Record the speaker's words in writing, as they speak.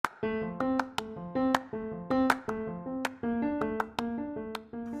Hi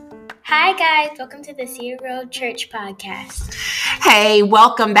guys, welcome to the Cedar Grove Church podcast. Hey,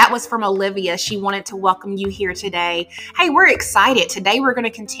 welcome. That was from Olivia. She wanted to welcome you here today. Hey, we're excited. Today we're going to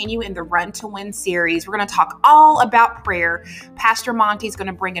continue in the Run to Win series. We're going to talk all about prayer. Pastor Monty's going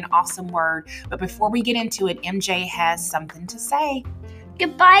to bring an awesome word. But before we get into it, MJ has something to say.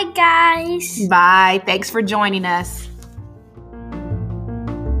 Goodbye, guys. Bye. Thanks for joining us.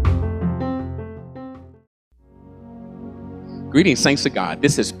 Greetings, saints of God.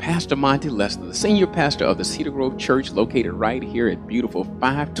 This is Pastor Monty Lester, the senior pastor of the Cedar Grove Church, located right here at beautiful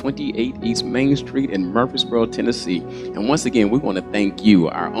 528 East Main Street in Murfreesboro, Tennessee. And once again, we want to thank you,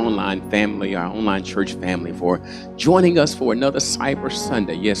 our online family, our online church family, for joining us for another Cyber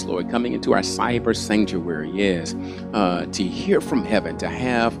Sunday. Yes, Lord, coming into our cyber sanctuary, yes, to hear from heaven, to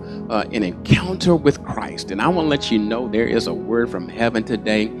have an encounter with Christ. And I want to let you know there is a word from heaven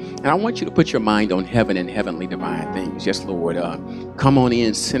today. And I want you to put your mind on heaven and heavenly divine things. Yes, Lord. Come on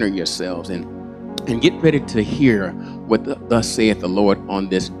in, center yourselves, and get ready to hear what thus saith the Lord on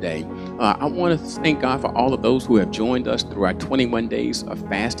this day. I want to thank God for all of those who have joined us through our 21 days of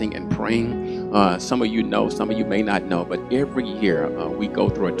fasting and praying. Some of you know, some of you may not know, but every year we go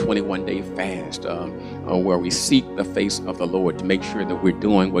through a 21-day fast where we seek the face of the Lord to make sure that we're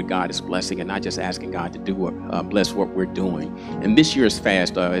doing what God is blessing and not just asking God to do bless what we're doing. And this year's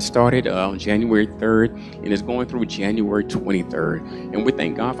fast, it started on January 3rd and is going through January 23rd. And we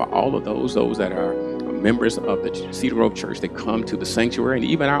thank God for all of those that are members of the Cedar Grove Church that come to the sanctuary, and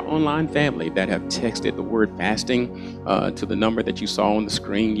even our online family that have texted the word fasting to the number that you saw on the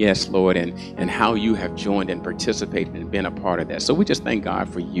screen. Yes, Lord, and how you have joined and participated and been a part of that. So we just thank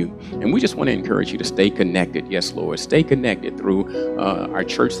God for you. And we just want to encourage you to stay connected. Yes, Lord, stay connected through our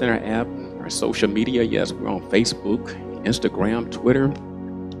Church Center app, our social media. Yes, we're on Facebook, Instagram, Twitter,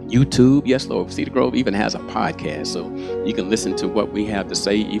 YouTube. Yes, Lord. Cedar Grove even has a podcast, so you can listen to what we have to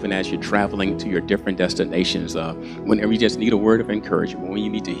say even as you're traveling to your different destinations. Whenever you just need a word of encouragement, when you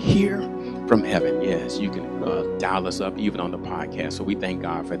need to hear from heaven, yes, you can dial us up even on the podcast. So we thank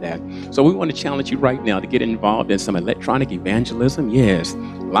God for that. So we want to challenge you right now to get involved in some electronic evangelism. Yes,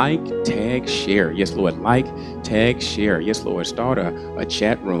 like, tag, share. Yes, Lord. Like, tag, share. Yes, Lord. Start a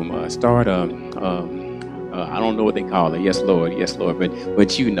chat room. Start I don't know what they call it. Yes, Lord. Yes, Lord.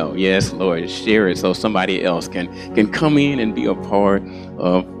 But you know, yes, Lord. Share it so somebody else can come in and be a part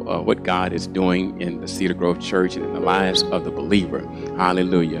of what God is doing in the Cedar Grove Church and in the lives of the believer.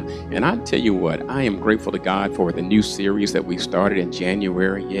 Hallelujah. And I tell you what, I am grateful to God for the new series that we started in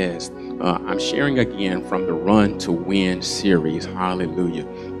January. Yes, I'm sharing again from the Run to Win series. Hallelujah.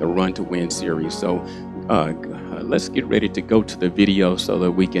 The Run to Win series. So let's get ready to go to the video so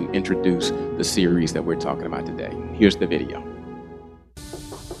that we can introduce the series that we're talking about today. Here's the video.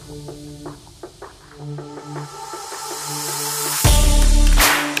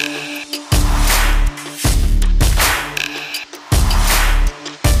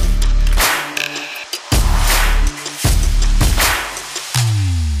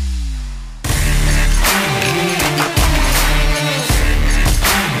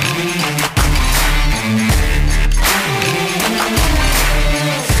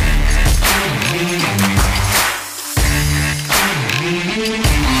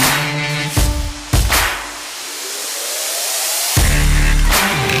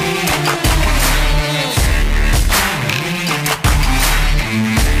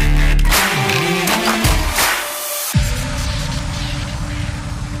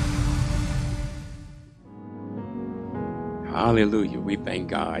 Hallelujah. We thank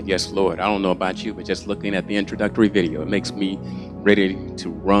God. Yes, Lord. I don't know about you, but just looking at the introductory video, it makes me ready to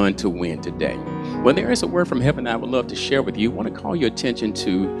run to win today. Well, there is a word from heaven I would love to share with you. I want to call your attention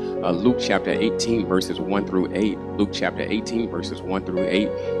to Luke chapter 18, verses 1 through 8. Luke chapter 18, verses 1 through 8,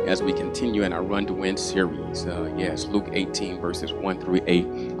 as we continue in our Run to Win series. Yes, Luke 18, verses 1 through 8.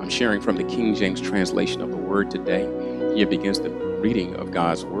 I'm sharing from the King James translation of the word today. Here begins the reading of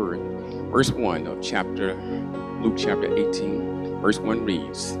God's word. Verse 1 of Luke chapter 18, verse 1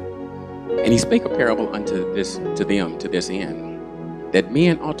 reads, "And he spake a parable unto them to this end, that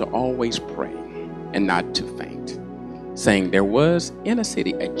men ought to always pray and not to faint, saying, There was in a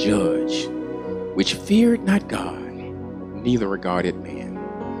city a judge which feared not God, neither regarded man.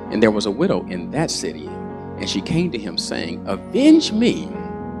 And there was a widow in that city, and she came to him, saying, Avenge me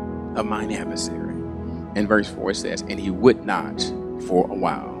of mine adversary. And verse 4 says, And he would not for a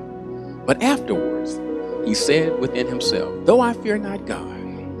while. But afterwards he said within himself, Though I fear not God,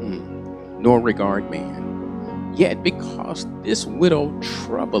 nor regard man, yet because this widow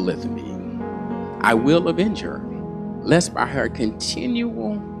troubleth me, I will avenge her, lest by her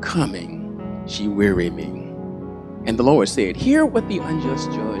continual coming she weary me. And the Lord said, hear what the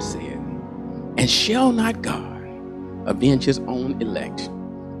unjust judge said. And shall not God avenge his own elect,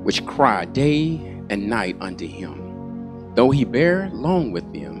 which cry day and night unto him? Though he bear long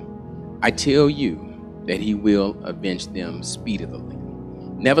with them, I tell you that he will avenge them speedily.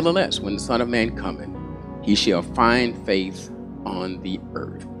 Nevertheless, when the Son of Man cometh, he shall find faith on the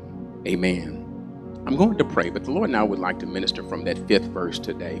earth. Amen. I'm going to pray, but the Lord now would like to minister from that 5th verse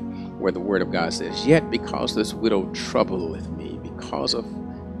today, where the word of God says, yet because this widow troubleth me, because of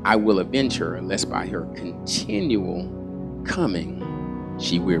I will avenge her, unless by her continual coming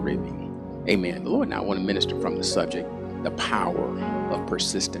she weary me. Amen. The Lord now want to minister from the subject, the power of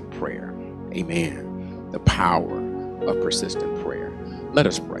persistent prayer. Amen. The power of persistent prayer. Let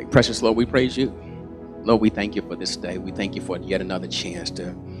us pray. Precious Lord, we praise you. Lord, we thank you for this day. We thank you for yet another chance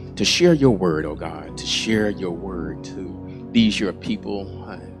to share your word, oh God, to share your word to these your people.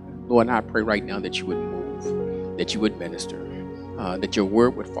 Lord, I pray right now that you would move, that you would minister, that your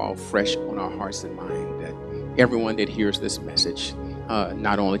word would fall fresh on our hearts and mind, that everyone that hears this message,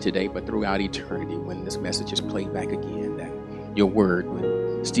 not only today, but throughout eternity, when this message is played back again, that your word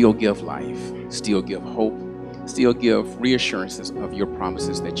would still give life, still give hope, still give reassurances of your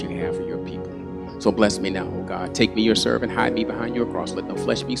promises that you have for your people. So bless me now, oh God. Take me, your servant, hide me behind your cross. Let no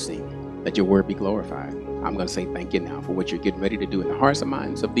flesh be seen. Let your word be glorified. I'm going to say thank you now for what you're getting ready to do in the hearts and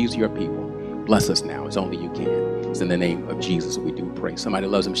minds of these your people. Bless us now as only you can. It's in the name of Jesus we do pray. Somebody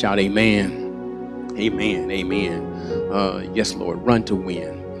loves him, shout amen. Amen. Amen. Yes, Lord. Run to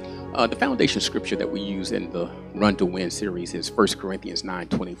win. The foundation scripture that we use in the Run to Win series is 1 Corinthians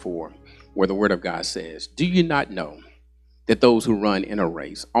 9:24, where the word of God says, do you not know that those who run in a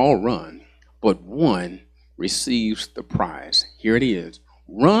race all run, but one receives the prize? Here it is.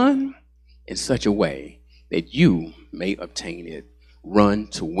 Run in such a way that you may obtain it. Run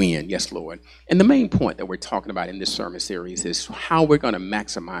to win. Yes, Lord. And the main point that we're talking about in this sermon series is how we're going to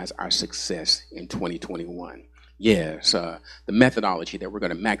maximize our success in 2021. Yes, the methodology that we're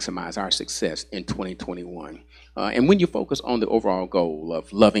going to maximize our success in 2021. And when you focus on the overall goal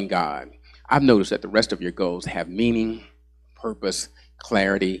of loving God, I've noticed that the rest of your goals have meaning, purpose,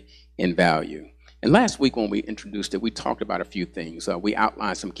 clarity, and value. And last week when we introduced it, we talked about a few things. We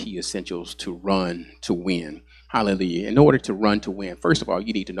outlined some key essentials to run to win. Hallelujah. In order to run to win, first of all,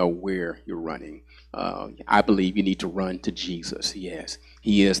 you need to know where you're running. I believe you need to run to Jesus. Yes,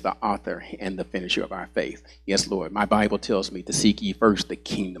 he is the author and the finisher of our faith. Yes, Lord. My Bible tells me to seek ye first the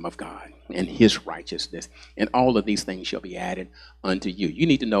kingdom of God and his righteousness, and all of these things shall be added unto you. You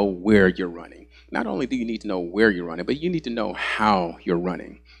need to know where you're running. Not only do you need to know where you're running, but you need to know how you're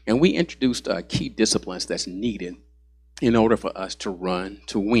running. And we introduced key disciplines that's needed in order for us to run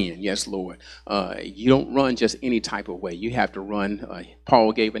to win. Yes, Lord. You don't run just any type of way. You have to run.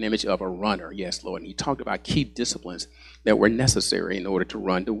 Paul gave an image of a runner. Yes, Lord. And he talked about key disciplines that were necessary in order to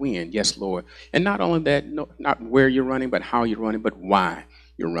run to win. Yes, Lord. And not only that, not where you're running, but how you're running, but why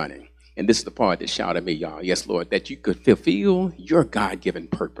you're running. And this is the part that shouted me, y'all. Yes, Lord, that you could fulfill your God-given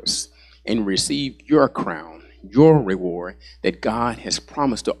purpose and receive your crown, your reward that God has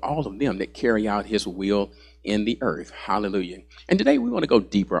promised to all of them that carry out his will in the earth. Hallelujah. And today we want to go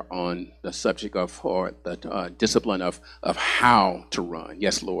deeper on the subject of, or the discipline of how to run.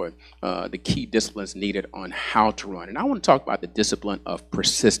 Yes, Lord. The key disciplines needed on how to run. And I want to talk about the discipline of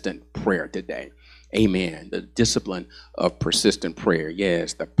persistent prayer today. Amen. The discipline of persistent prayer.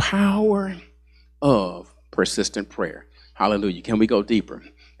 Yes, the power of persistent prayer. Hallelujah. Can we go deeper?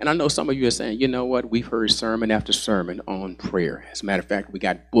 And I know some of you are saying, you know what? We've heard sermon after sermon on prayer. As a matter of fact, we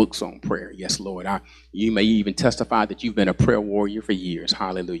got books on prayer. Yes, Lord. You may even testify that you've been a prayer warrior for years.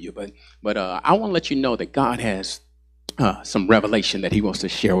 Hallelujah. But I want to let you know that God has some revelation that he wants to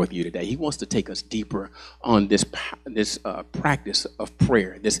share with you today. He wants to take us deeper on this practice of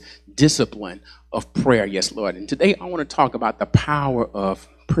prayer, this discipline of prayer. Yes, Lord. And today I want to talk about the power of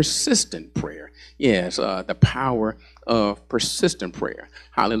persistent prayer. Yes, the power of persistent prayer.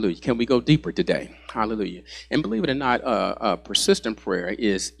 Hallelujah. Can we go deeper today? Hallelujah. And believe it or not, persistent prayer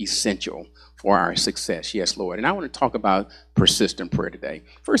is essential for our success. Yes, Lord. And I want to talk about persistent prayer today.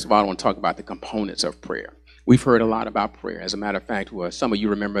 First of all, I want to talk about the components of prayer. We've heard a lot about prayer. As a matter of fact, some of you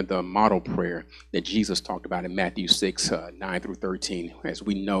remember the model prayer that Jesus talked about in Matthew 6, 9 through 13, as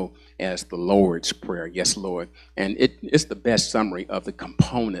we know as the Lord's Prayer. Yes, Lord. And it's the best summary of the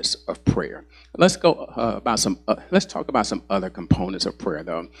components of prayer. Let's talk about some other components of prayer,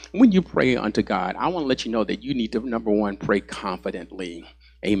 though. When you pray unto God, I want to let you know that you need to, number one, pray confidently.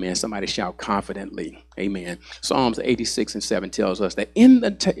 Amen. Somebody shout confidently. Amen. Psalms 86 and 7 tells us that in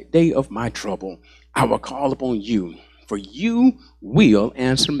the day of my trouble, I will call upon you for you will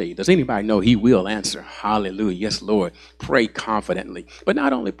answer me. Does anybody know he will answer? Hallelujah. Yes, Lord. Pray confidently. But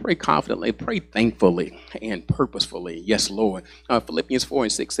not only pray confidently, pray thankfully and purposefully. Yes, Lord. Philippians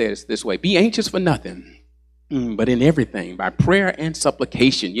 4:6 says this way, be anxious for nothing, but in everything, by prayer and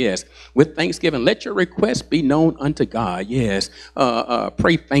supplication, yes, with thanksgiving, let your requests be known unto God, yes.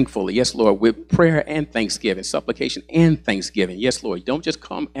 Pray thankfully, yes, Lord, with prayer and thanksgiving, supplication and thanksgiving, yes, Lord. Don't just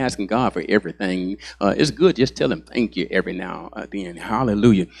come asking God for everything. It's good, just tell him thank you every now and then,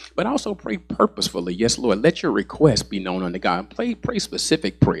 hallelujah. But also pray purposefully, yes, Lord. Let your requests be known unto God. Pray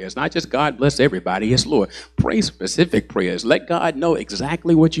specific prayers, not just God bless everybody, yes, Lord. Pray specific prayers. Let God know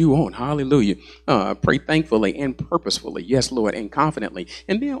exactly what you want, hallelujah. Pray thankfully and purposefully, yes, Lord, and confidently.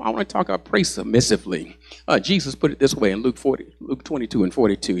 And then I want to talk about pray submissively. Jesus put it this way in Luke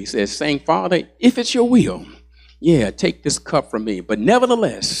 22:42. He says, saying, Father, if it's your will, yeah, take this cup from me, but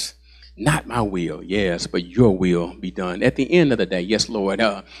nevertheless, not my will, yes, but your will be done. At the end of the day, yes, Lord,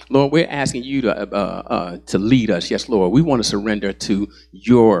 Lord, we're asking you to lead us. Yes, Lord, we want to surrender to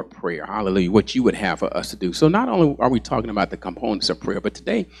your prayer. Hallelujah, what you would have for us to do. So not only are we talking about the components of prayer, but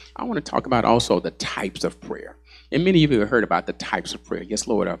today I want to talk about also the types of prayer. And many of you have heard about the types of prayer. Yes,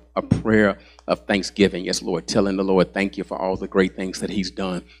 Lord, a prayer of thanksgiving. Yes, Lord, telling the Lord thank you for all the great things that he's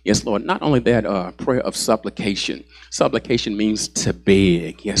done. Yes, Lord, not only that, prayer of supplication. Supplication means to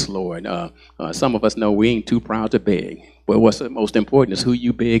beg. Yes, Lord. Some of us know we ain't too proud to beg. But what's most important is who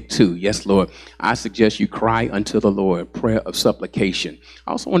you beg to. Yes, Lord. I suggest you cry unto the Lord, prayer of supplication.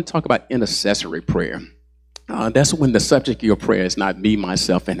 I also want to talk about intercessory prayer. That's when the subject of your prayer is not me,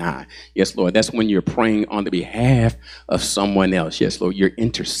 myself, and I. Yes, Lord. That's when you're praying on the behalf of someone else. Yes, Lord. You're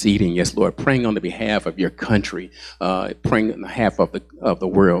interceding. Yes, Lord. Praying on the behalf of your country. Praying on behalf of the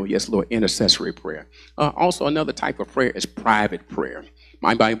world. Yes, Lord. Intercessory prayer. Also, another type of prayer is private prayer.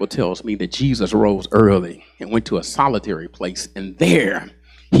 My Bible tells me that Jesus rose early and went to a solitary place, and there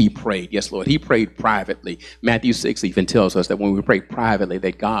he prayed. Yes, Lord. He prayed privately. Matthew 6 even tells us that when we pray privately,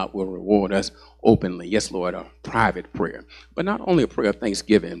 that God will reward us openly. Yes, Lord, a private prayer. But not only a prayer of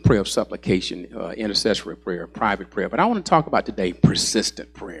thanksgiving, prayer of supplication, intercessory prayer, private prayer, but I want to talk about today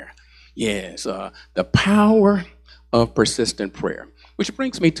persistent prayer. Yes, the power of persistent prayer. Which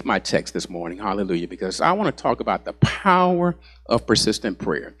brings me to my text this morning, hallelujah, because I want to talk about the power of persistent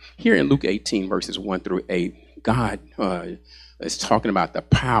prayer. Here in Luke 18, verses 1-8, God is talking about the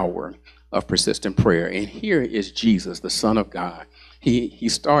power of persistent prayer. And here is Jesus, the Son of God. He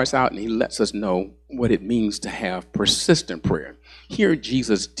starts out and he lets us know what it means to have persistent prayer. Here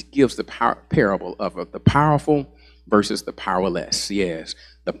Jesus gives the parable of the powerful versus the powerless. Yes,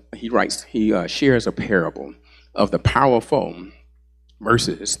 he shares a parable of the powerful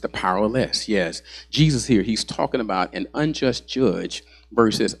versus the powerless. Yes, Jesus here, he's talking about an unjust judge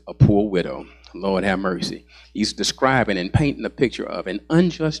versus a poor widow. Lord have mercy. He's describing and painting a picture of an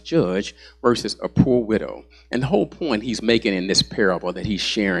unjust judge versus a poor widow. And the whole point he's making in this parable that he's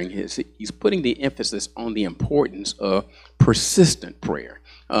sharing is he's putting the emphasis on the importance of persistent prayer.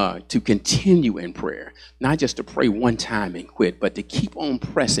 To continue in prayer, not just to pray one time and quit, but to keep on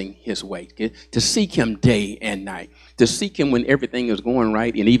pressing his way, to seek him day and night, to seek him when everything is going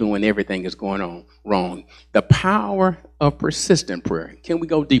right and even when everything is going on wrong. The power of persistent prayer. Can we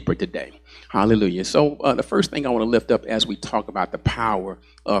go deeper today? Hallelujah. So the first thing I want to lift up as we talk about the power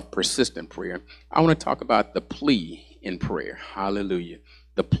of persistent prayer, I want to talk about the plea in prayer. Hallelujah.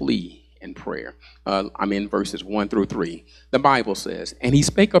 The plea in prayer. I'm in verses 1-3. The Bible says, and he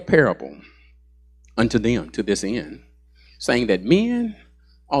spake a parable unto them to this end, saying that men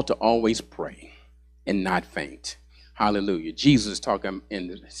ought to always pray and not faint. Hallelujah. Jesus is talking in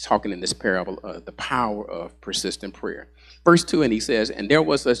this parable the power of persistent prayer. Verse 2, and he says, and there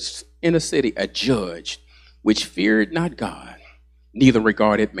was in a city a judge which feared not God, neither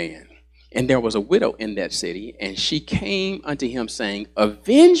regarded man. And there was a widow in that city, and she came unto him, saying,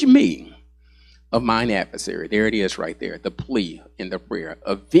 avenge me of mine adversary. There it is right there, the plea in the prayer.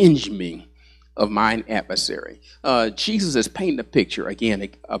 Avenge me of mine adversary. Jesus is painting a picture, again,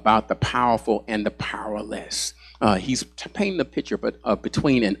 about the powerful and the powerless. He's painting a picture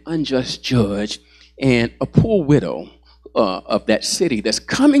between an unjust judge and a poor widow of that city that's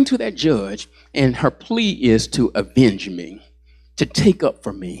coming to that judge, and her plea is to avenge me, to take up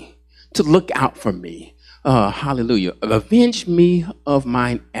for me, to look out for me. Hallelujah. Avenge me of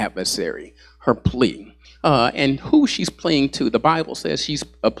mine adversary, her plea. And who she's pleading to, the Bible says she's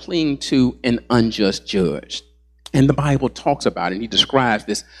pleading to an unjust judge. And the Bible talks about it, and he describes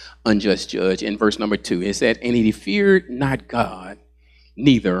this unjust judge in verse number 2. It said, and he feared not God,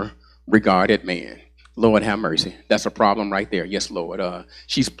 neither regarded man. Lord have mercy. That's a problem right there. Yes, Lord.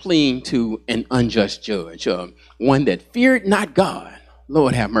 She's pleading to an unjust judge, one that feared not God.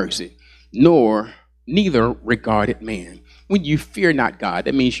 Lord have mercy. Neither regarded man. When you fear not God,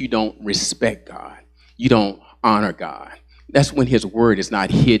 that means you don't respect God. You don't honor God. That's when his word is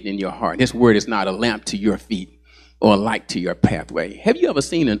not hidden in your heart. His word is not a lamp to your feet or a light to your pathway. Have you ever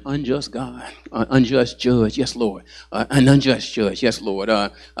seen an unjust God, an unjust judge? Yes, Lord. An unjust judge. Yes, Lord.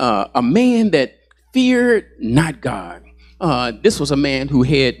 A man that feared not God. This was a man who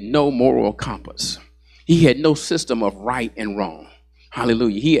had no moral compass. He had no system of right and wrong.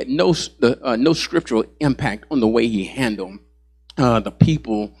 Hallelujah. He had no scriptural impact on the way he handled the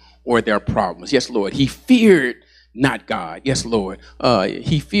people or their problems. Yes, Lord. He feared not God. Yes, Lord.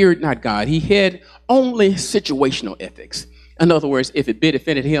 He feared not God. He had only situational ethics. In other words, if it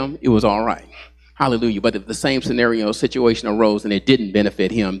benefited him, it was all right. Hallelujah. But if the same scenario situation arose and it didn't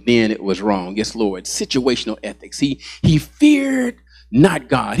benefit him, then it was wrong. Yes, Lord. Situational ethics. He feared not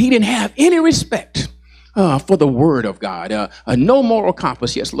God. He didn't have any respect for the word of God. No moral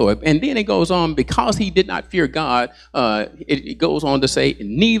compass. Yes, Lord. And then it goes on, because he did not fear God, it goes on to say,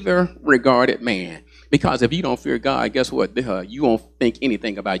 neither regarded man. Because if you don't fear God, guess what? You won't think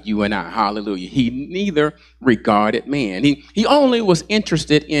anything about you and I. Hallelujah. He neither regarded man. He only was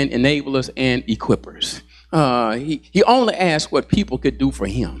interested in enablers and equippers. He only asked what people could do for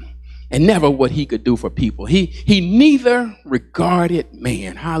him and never what he could do for people. He neither regarded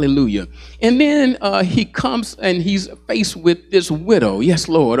man. Hallelujah. And then he comes and he's faced with this widow. Yes,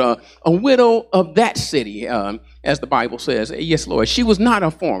 Lord. A widow of that city, as the Bible says. Yes, Lord. She was not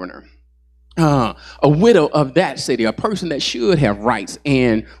a foreigner. A widow of that city, a person that should have rights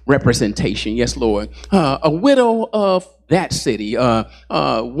and representation. Yes, Lord. A widow of that city,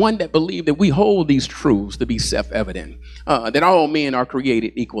 one that believed that we hold these truths to be self-evident, that all men are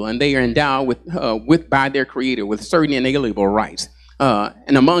created equal and they are endowed with by their Creator with certain inalienable rights.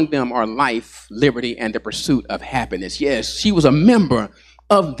 And among them are life, liberty, and the pursuit of happiness. Yes, she was a member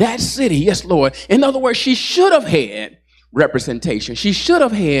of that city. Yes, Lord. In other words, she should have had representation. She should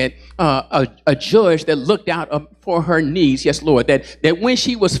have had a judge that looked out for her needs. Yes, Lord. That when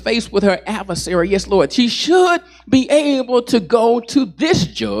she was faced with her adversary, yes, Lord, she should be able to go to this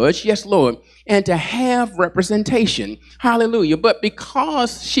judge, yes, Lord, and to have representation. Hallelujah. But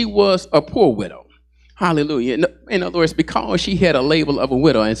because she was a poor widow, hallelujah. In other words, because she had a label of a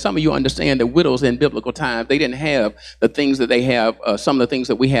widow, and some of you understand that widows in biblical times, they didn't have the things that they have, some of the things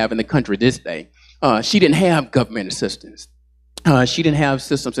that we have in the country this day. She didn't have government assistance. She didn't have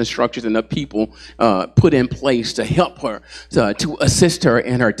systems and structures and the people put in place to help her, to assist her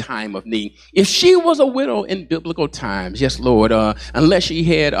in her time of need. If she was a widow in biblical times, yes, Lord, unless she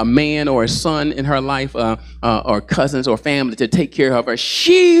had a man or a son in her life, or cousins or family to take care of her,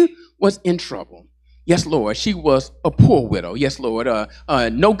 she was in trouble. Yes, Lord, she was a poor widow. Yes, Lord,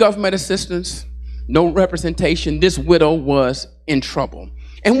 no government assistance, no representation. This widow was in trouble.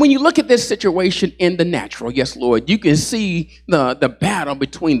 And when you look at this situation in the natural, yes, Lord, you can see the battle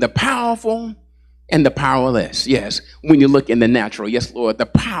between the powerful and the powerless. Yes, when you look in the natural, yes, Lord, the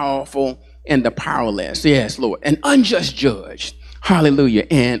powerful and the powerless. Yes, Lord, an unjust judge. Hallelujah.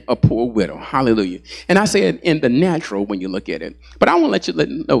 And a poor widow. Hallelujah. And I say it in the natural when you look at it. But I want to let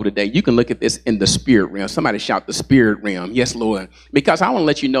you know today, you can look at this in the spirit realm. Somebody shout the spirit realm. Yes, Lord. Because I want to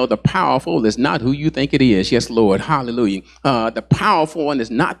let you know the powerful is not who you think it is. Yes, Lord. Hallelujah. The powerful one is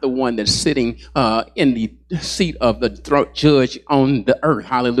not the one that's sitting in the seat of the judge on the earth.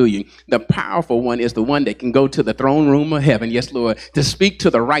 Hallelujah. The powerful one is the one that can go to the throne room of heaven. Yes, Lord. To speak to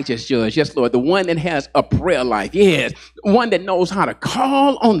the righteous judge. Yes, Lord. The one that has a prayer life. Yes. One that knows how to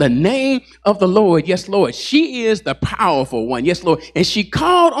call on the name of the Lord. Yes, Lord. She is the powerful one. Yes, Lord. And she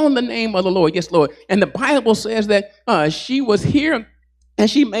called on the name of the Lord. Yes, Lord. And the Bible says that she was here and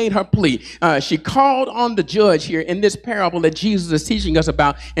she made her plea. She called on the judge here in this parable that Jesus is teaching us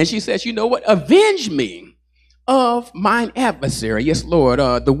about. And she says, you know what? Avenge me of mine adversary. Yes, Lord.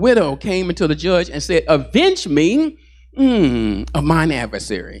 The widow came into the judge and said, avenge me of mine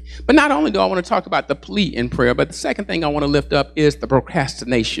adversary. But not only do I want to talk about the plea in prayer, but the second thing I want to lift up is the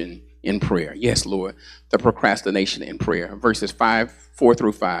procrastination in prayer. Yes, Lord. The procrastination in prayer. Verses 4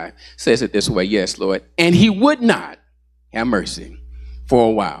 through 5 says it this way. Yes, Lord. And he would not have mercy for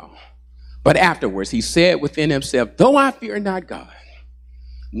a while. But afterwards he said within himself, though I fear not God,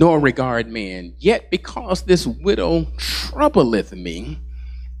 nor regard man, yet because this widow troubleth me,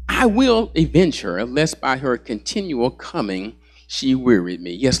 I will avenge her, lest by her continual coming she wearied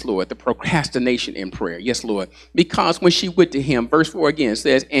me. Yes, Lord, the procrastination in prayer. Yes, Lord, because when she went to him, verse 4 again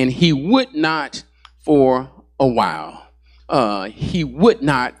says, and he would not for a while. he would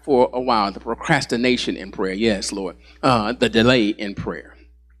not for a while. The procrastination in prayer. Yes, Lord. The delay in prayer.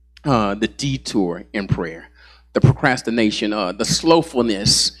 The detour in prayer. The procrastination. The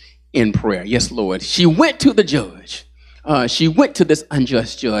slowfulness in prayer. Yes, Lord. She went to the judge. She went to this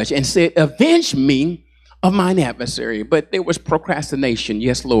unjust judge and said, avenge me of mine adversary. But there was procrastination.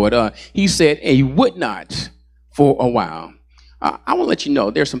 Yes, Lord. He said, and he would not for a while. I want to let you know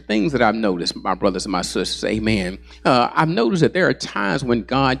there's some things that I've noticed, my brothers and my sisters. Amen. I've noticed that there are times when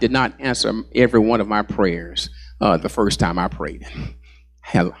God did not answer every one of my prayers the first time I prayed.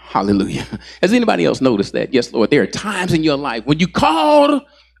 Hallelujah. Has anybody else noticed that? Yes, Lord. There are times in your life when you called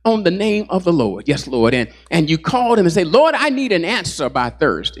on the name of the Lord. Yes, Lord. And you called him and say, Lord, I need an answer by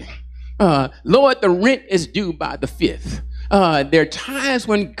Thursday. Lord, the rent is due by the 5th. There are times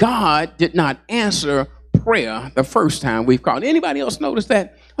when God did not answer prayer the first time we've called. Anybody else notice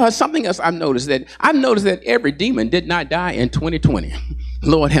that? Something else I've noticed that every demon did not die in 2020.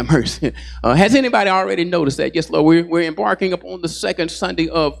 Lord have mercy. Has anybody already noticed that? Yes, Lord, we're embarking upon the second Sunday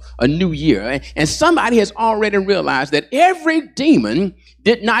of a new year. And somebody has already realized that every demon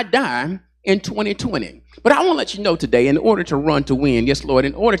did not die in 2020. But I want to let you know today, in order to run to win, yes, Lord,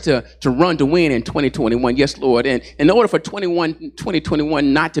 in order to run to win in 2021, yes, Lord, and in order for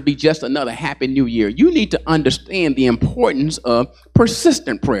 2021 not to be just another happy new year, you need to understand the importance of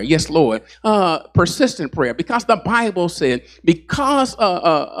persistent prayer. Yes, Lord, persistent prayer, because the Bible said, because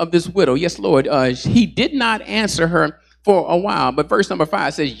of this widow, yes, Lord, he did not answer her for a while. But verse number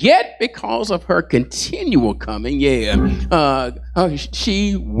 5 says, yet because of her continual coming,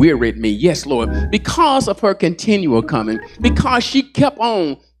 she wearied me. Yes, Lord, because of her continual coming, because she kept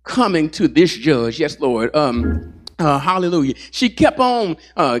on coming to this judge. Yes, Lord. Hallelujah. She kept on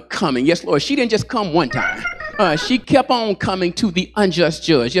coming. Yes, Lord. She didn't just come one time. She kept on coming to the unjust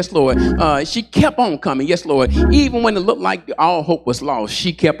judge. Yes, Lord. She kept on coming. Yes, Lord. Even when it looked like all hope was lost,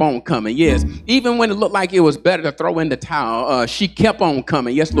 she kept on coming. Yes. Even when it looked like it was better to throw in the towel, she kept on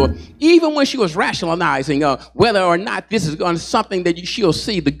coming. Yes, Lord. Even when she was rationalizing whether or not this is going to something that she'll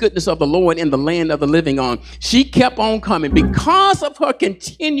see the goodness of the Lord in the land of the living on, she kept on coming. Because of her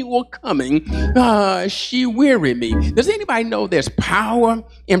continual coming, she wearied me. Does anybody know there's power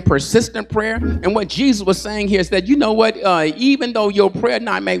in persistent prayer? And what Jesus was saying here is that, you know what, even though your prayer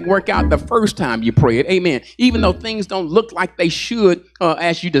not may work out the first time you pray it, amen, even though things don't look like they should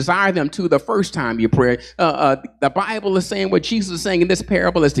as you desire them to the first time you pray, the Bible is saying what Jesus is saying in this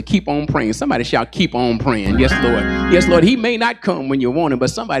parable is to keep on praying. Somebody shout, keep on praying. Yes, Lord. Yes, Lord. He may not come when you want him, but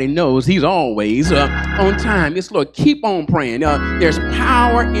somebody knows he's always on time. Yes, Lord. Keep on praying. There's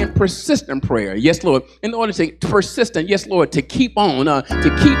power in persistent prayer. Yes, Lord. In order to persistent, yes, Lord, to keep on,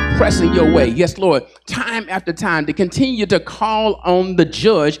 to keep pressing your way. Yes, Lord. Time after time, to continue to call on the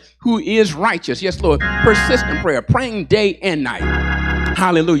judge who is righteous. Yes, Lord. Persistent prayer, praying day and night.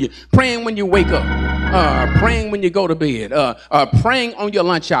 Hallelujah. Praying when you wake up. Praying when you go to bed. Praying on your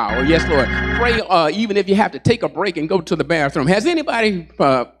lunch hour. Yes, Lord. Pray even if you have to take a break and go to the bathroom. Has anybody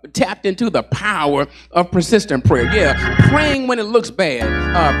tapped into the power of persistent prayer? Yeah. Praying when it looks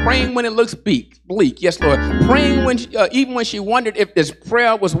bad. Praying when it looks bleak. Yes, Lord. Praying when even when she wondered if this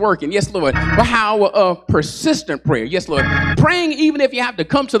prayer was working. Yes, Lord. The power of persistent prayer. Yes, Lord. Praying even if you have to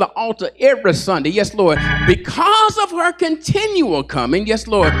come to the altar every Sunday. Yes, Lord. Because of her continual coming. Yes,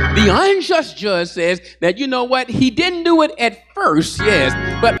 Lord. The unjust judge says that, you know what? He didn't do it at first, yes.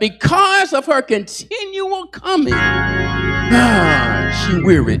 But because of her continual coming, she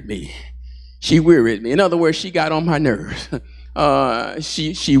wearied me. She wearied me. In other words, she got on my nerves.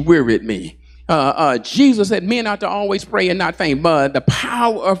 She wearied me. Jesus said, men ought to always pray and not faint, but the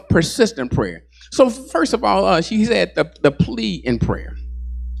power of persistent prayer. So first of all, she said the plea in prayer.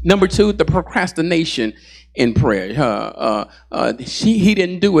 Number 2, the procrastination in prayer. He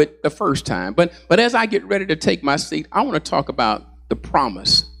didn't do it the first time. But as I get ready to take my seat, I want to talk about the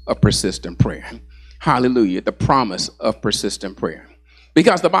promise of persistent prayer. Hallelujah. The promise of persistent prayer.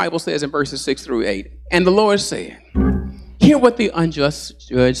 Because the Bible says in verses 6 through 8, and the Lord said, hear what the unjust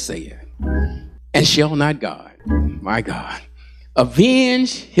judge said, and shall not God, my God,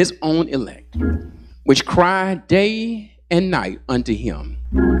 avenge his own elect, which cry day and night unto him,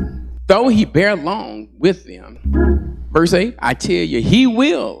 though he bear long with them. Verse 8, I tell you, he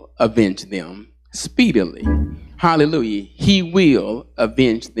will avenge them speedily. Hallelujah. He will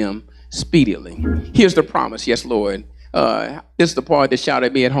avenge them speedily. Here's the promise. Yes, Lord. This is the part that shouted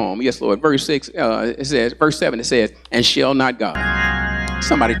at me at home. Yes, Lord. Verse 6, it says, verse 7, it says, and shall not God.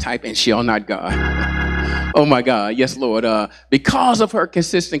 Somebody type in shall not God. Oh my God. Yes, Lord. Because of her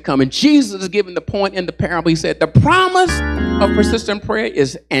consistent coming, Jesus is giving the point in the parable. He said, the promise of persistent prayer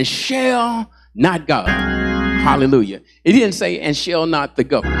is, and shall not God. Hallelujah. He didn't say, and shall not the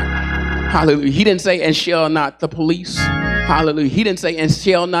government. Hallelujah. He didn't say, and shall not the police. Hallelujah. He didn't say, and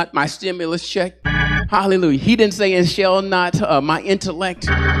shall not my stimulus check. Hallelujah. He didn't say, and shall not my intellect.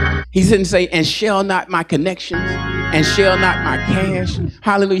 He didn't say, and shall not my connections, and shall not my cash.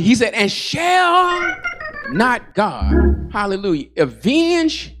 Hallelujah. He said, and shall not God, hallelujah,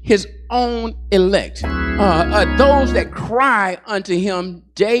 avenge his own elect, those that cry unto him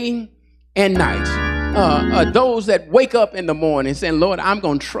day and night, those that wake up in the morning saying, Lord, I'm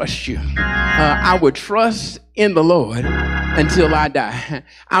going to trust you. I would trust in the Lord until I die.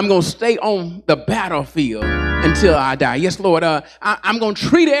 I'm going to stay on the battlefield until I die. Yes, Lord, I'm going to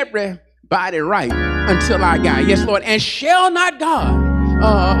treat everybody right until I die. Yes, Lord, and shall not God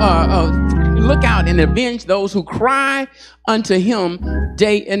look out and avenge those who cry unto him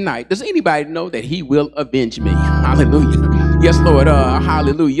day and night. Does anybody know that he will avenge me? Hallelujah. Yes, Lord.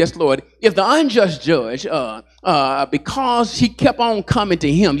 Hallelujah. Yes, Lord. If the unjust judge, because he kept on coming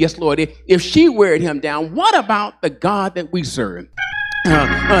to him, yes, Lord, if she wearied him down, what about the God that we serve?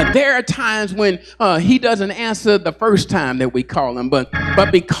 There are times when he doesn't answer the first time that we call him, but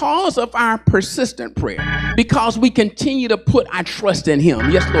because of our persistent prayer, because we continue to put our trust in him,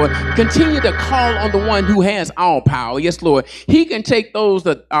 yes, Lord, continue to call on the one who has all power, yes, Lord, he can take those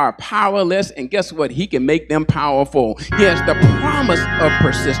that are powerless and guess what? He can make them powerful. Yes, the promise of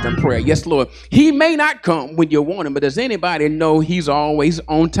persistent prayer, yes, Lord, he may not come when you want him, but does anybody know he's always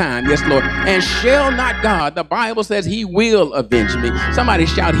on time? Yes, Lord, and shall not God, the Bible says he will avenge me. Somebody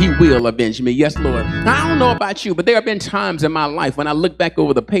shout, he will avenge me. Yes, Lord. Now, I don't know about you, but there have been times in my life when I look back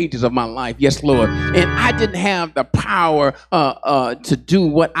over the pages of my life, yes, Lord, and I didn't have the power to do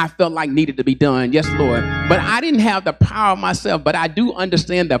what I felt like needed to be done. Yes, Lord. But I didn't have the power myself, but I do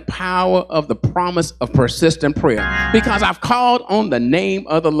understand the power of the promise of persistent prayer because I've called on the name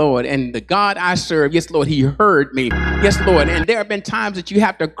of the Lord and the God I serve. Yes, Lord, he heard me. Yes, Lord. And there have been times that you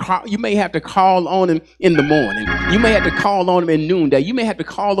may have to call on him in the morning. You may have to call on him in noonday. You may have to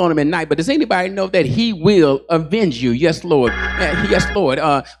call on him at night, but does anybody know that he will avenge you? Yes, Lord. Yes, Lord.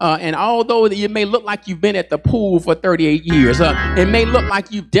 And although it may look like you've been at the pool for 38 years, it may look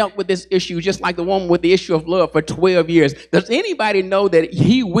like you've dealt with this issue just like the woman with the issue of love for 12 years. Does anybody know that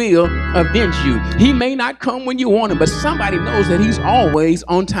he will avenge you? He may not come when you want him, but somebody knows that he's always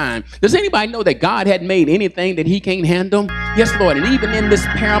on time. Does anybody know that God hadn't made anything that he can't handle? Yes, Lord. And even in this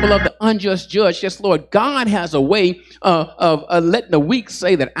parable of the unjust judge, yes, Lord, God has a way of letting the weak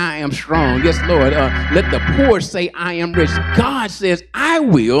say that I am strong. Yes, Lord. Let the poor say I am rich. God says, I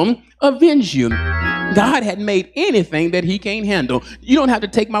will avenge you. God hadn't made anything that he can't handle. You don't have to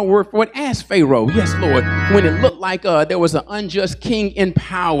take my word for it. Ask Pharaoh. Yes, Lord. When it looked like there was an unjust king in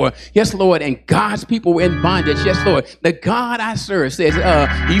power. Yes, Lord. And God's people were in bondage. Yes, Lord. The God I serve says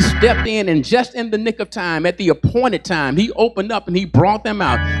he stepped in and just in the nick of time, at the appointed time, he opened up and he brought them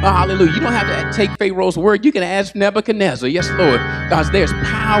out. Hallelujah. You don't have to take Pharaoh's word. You can ask Nebuchadnezzar. Yes, Lord. Because there's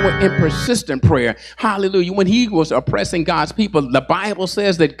power in persistent prayer. Hallelujah. When he was oppressing God's people, the Bible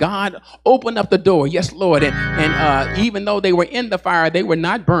says that God opened up the door. Yes, Lord. And even though they were in the fire, they were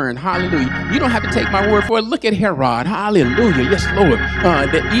not burned. Hallelujah. You don't have to take my word for it. Look at Herod. Hallelujah. Yes, Lord.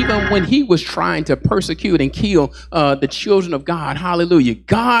 That even when he was trying to persecute and kill the children of God, hallelujah,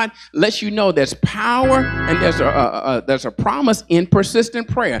 God lets you know there's power and there's a promise in persistent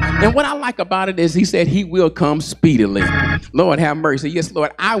prayer. And what I like about it is he said he will come speedily. Lord have mercy. Yes,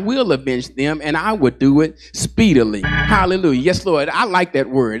 Lord. I will avenge them and I would do it speedily. Hallelujah. Yes, Lord. I like that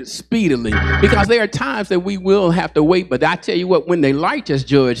word, speedily, because there are times that we will have to wait. But I tell you what, when the righteous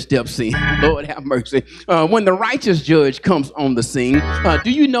judge steps in, Lord have mercy, when the righteous judge comes on the scene,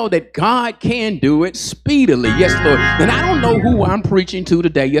 do you know that God can do it speedily? Yes, Lord. And I don't know who I'm preaching to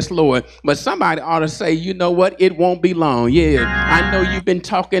today. Yes, Lord. But somebody ought to say, you know what? It won't be long. Yeah, I know you've been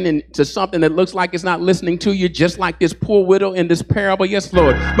talking to something that looks like it's not listening to you, just like this poor widow in this parable. Yes,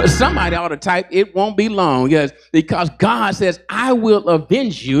 Lord. But somebody ought to type, it won't be long. Yes, because God says, I will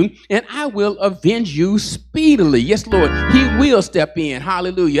avenge you and I will avenge you speedily. Yes, Lord. He will step in.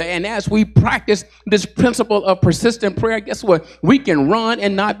 Hallelujah. And as we practice this principle of persistent prayer, guess what? We can run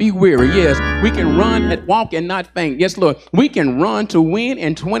and not be weary. Yes, we can run and walk and not faint. Yes, Lord. We can run to win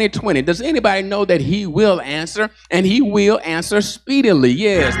in 2020. Does anybody know that he will answer and he will answer speedily?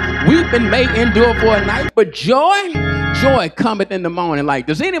 Yes, weeping may endure for a night, but joy cometh in the morning. Like,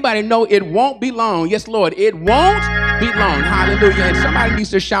 does anybody know it won't be long? Yes, Lord. It won't be long. Hallelujah. And somebody needs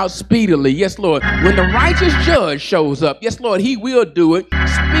to shout speedily. Yes, Lord. When the righteous judge shows up, yes, Lord, he will do it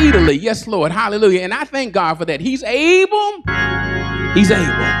speedily. Yes, Lord. Hallelujah. And I thank God for that. He's able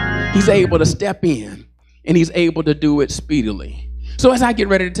to step in and he's able to do it speedily. So as I get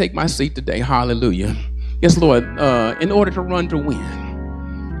ready to take my seat today, hallelujah, Yes, Lord, in order to run to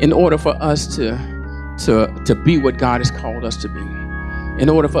win, in order for us to be what God has called us to be, in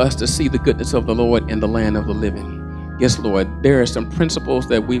order for us to see the goodness of the Lord in the land of the living. Yes, Lord, there are some principles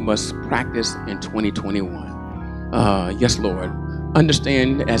that we must practice in 2021. Yes, Lord,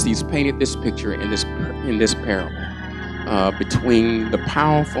 understand as he's painted this picture in this parable between the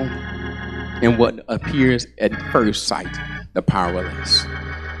powerful and what appears at first sight the powerless.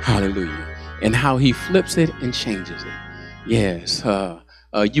 Hallelujah. And how he flips it and changes it. Yes,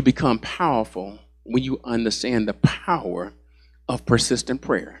 you become powerful when you understand the power of persistent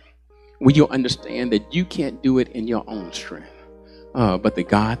prayer. When you understand that you can't do it in your own strength, but the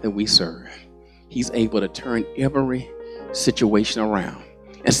God that we serve, he's able to turn every situation around.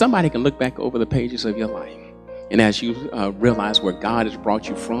 And somebody can look back over the pages of your life, and as you realize where God has brought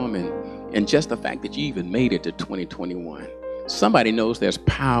you from, and just the fact that you even made it to 2021, somebody knows there's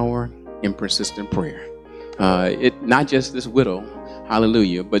power in persistent prayer. Not just this widow,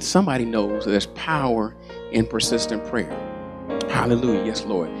 hallelujah, but somebody knows there's power in persistent prayer. Hallelujah. Yes,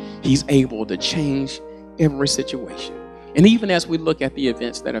 Lord. He's able to change every situation. And even as we look at the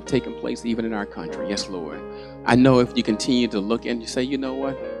events that have taken place, even in our country, yes, Lord, I know if you continue to look and you say, you know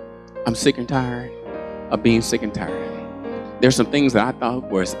what, I'm sick and tired of being sick and tired. There's some things that I thought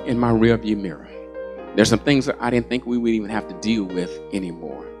was in my rearview mirror. There's some things that I didn't think we would even have to deal with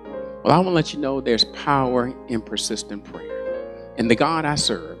anymore. Well, I want to let you know there's power in persistent prayer. And the God I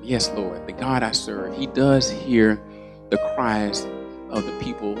serve, yes, Lord, the God I serve, he does hear the cries of the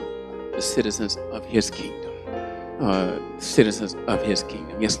people, the citizens of his kingdom. Citizens of his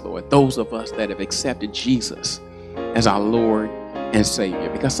kingdom. Yes, Lord. Those of us that have accepted Jesus as our Lord and Savior.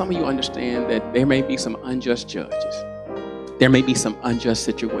 Because some of you understand that there may be some unjust judges. There may be some unjust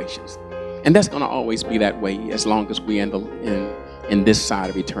situations. And that's going to always be that way as long as we're in this side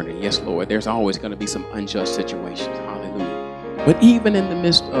of eternity. Yes, Lord. There's always going to be some unjust situations. Hallelujah. But even in the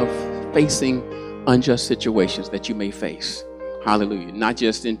midst of facing unjust situations that you may face, hallelujah, not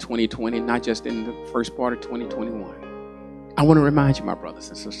just in 2020, not just in the first part of 2021. I want to remind you, my brothers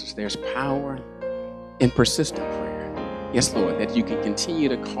and sisters, there's power in persistent prayer. Yes, Lord, that you can continue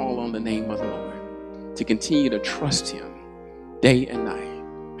to call on the name of the Lord, to continue to trust him day and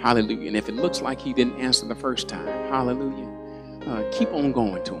night. Hallelujah. And if it looks like he didn't answer the first time, hallelujah, keep on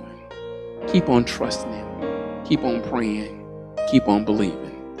going to him. Keep on trusting him. Keep on praying. Keep on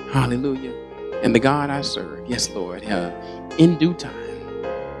believing. Hallelujah. And the God I serve, yes, Lord, in due time,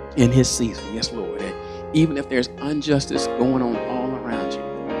 in his season, yes, Lord, and even if there's injustice going on all around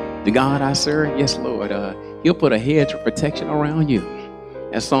you, the God I serve, yes, Lord, he'll put a hedge of protection around you.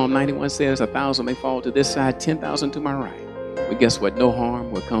 As Psalm 91 says, 1,000 may fall to this side, 10,000 to my right. But guess what? No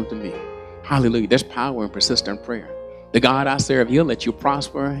harm will come to me. Hallelujah. There's power in persistent prayer. The God I serve, he'll let you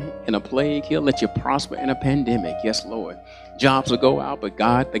prosper in a plague. He'll let you prosper in a pandemic. Yes, Lord. Jobs will go out, but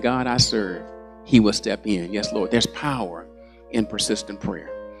God, the God I serve, he will step in. Yes, Lord. There's power in persistent prayer.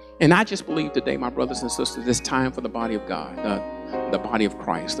 And I just believe today, my brothers and sisters, it's time for the body of God, the body of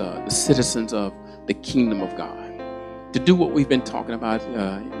Christ, the citizens of the kingdom of God, to do what we've been talking about,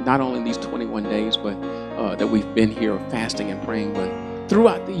 not only in these 21 days, but that we've been here fasting and praying, but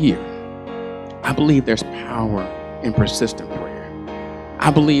throughout the year. I believe there's power in persistent prayer.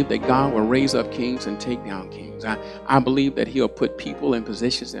 I believe that God will raise up kings and take down kings. I believe that he'll put people in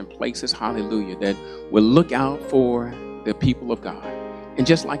positions and places, hallelujah, that will look out for the people of God. And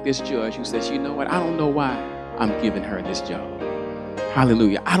just like this judge who says, you know what, I don't know why I'm giving her this job.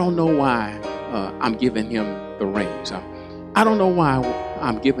 Hallelujah. I don't know why I'm giving him the raise. I don't know why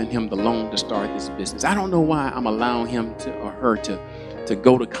I'm giving him the loan to start this business. I don't know why I'm allowing him or her to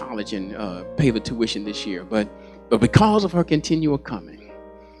go to college and pay the tuition this year. But because of her continual coming,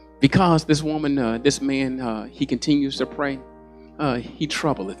 because this woman, this man, he continues to pray, he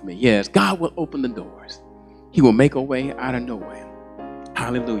troubleth me. Yes, God will open the doors. He will make a way out of no way.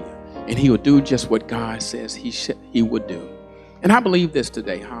 Hallelujah. And he will do just what God says he would do. And I believe this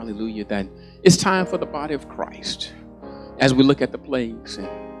today, hallelujah, that it's time for the body of Christ. As we look at the plagues and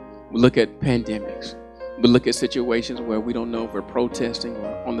we look at pandemics, we look at situations where we don't know if we're protesting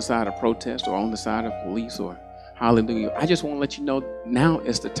or on the side of protest or on the side of police or hallelujah. I just want to let you know now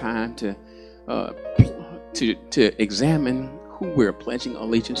is the time to examine who we're pledging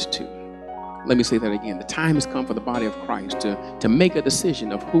allegiance to. Let me say that again. The time has come for the body of Christ to make a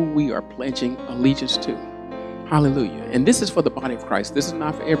decision of who we are pledging allegiance to. Hallelujah. And this is for the body of Christ. This is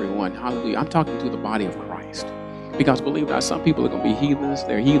not for everyone. Hallelujah. I'm talking to the body of Christ. Because believe it or not, some people are going to be heathens.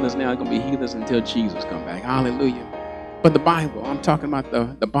 They're heathens now. They're going to be heathens until Jesus comes back. Hallelujah. But the Bible, I'm talking about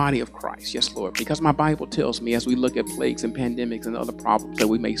the body of Christ. Yes, Lord. Because my Bible tells me as we look at plagues and pandemics and other problems that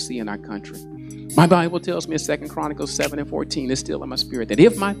we may see in our country, My Bible tells me in 2 Chronicles 7:14, it's still in my spirit, that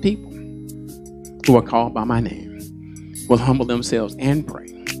if my people who are called by my name will humble themselves and pray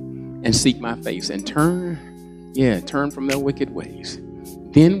and seek my face and turn from their wicked ways,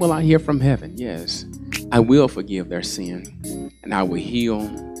 then will I hear from heaven. Yes, I will forgive their sin and I will heal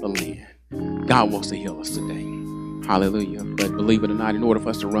the land. God wants to heal us today. Hallelujah. But believe it or not, in order for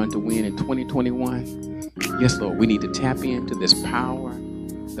us to run to win in 2021, yes, Lord, we need to tap into this power,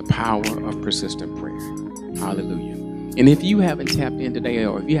 the power of persistent prayer. Hallelujah. And if you haven't tapped in today,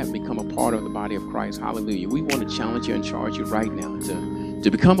 or if you haven't become a part of the body of Christ, hallelujah, we want to challenge you and charge you right now to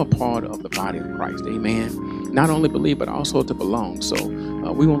become a part of the body of Christ. Amen. Not only believe, but also to belong. So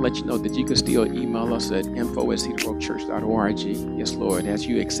we want to let you know that you can still email us at info@cedargrovechurch.org. Yes, Lord. As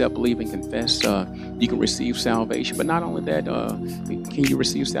you accept, believe, and confess, you can receive salvation. But not only that, can you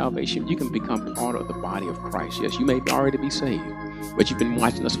receive salvation? You can become part of the body of Christ. Yes, you may already be saved, but you've been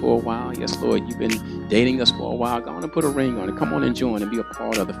watching us for a while. Yes, Lord. You've been dating us for a while. Go on and put a ring on it. Come on and join and be a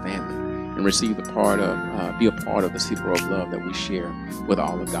part of the family and receive be a part of the Cedar Grove love that we share with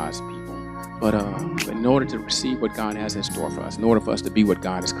all of God's people. But in order to receive what God has in store for us, in order for us to be what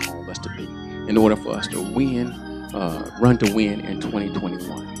God has called us to be, in order for us to run to win in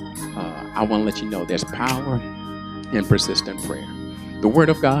 2021, I want to let you know there's power in persistent prayer. The word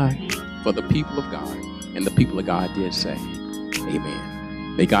of God for the people of God, and the people of God did say,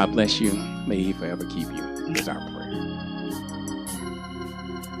 amen. May God bless you. May he forever keep you, is our prayer.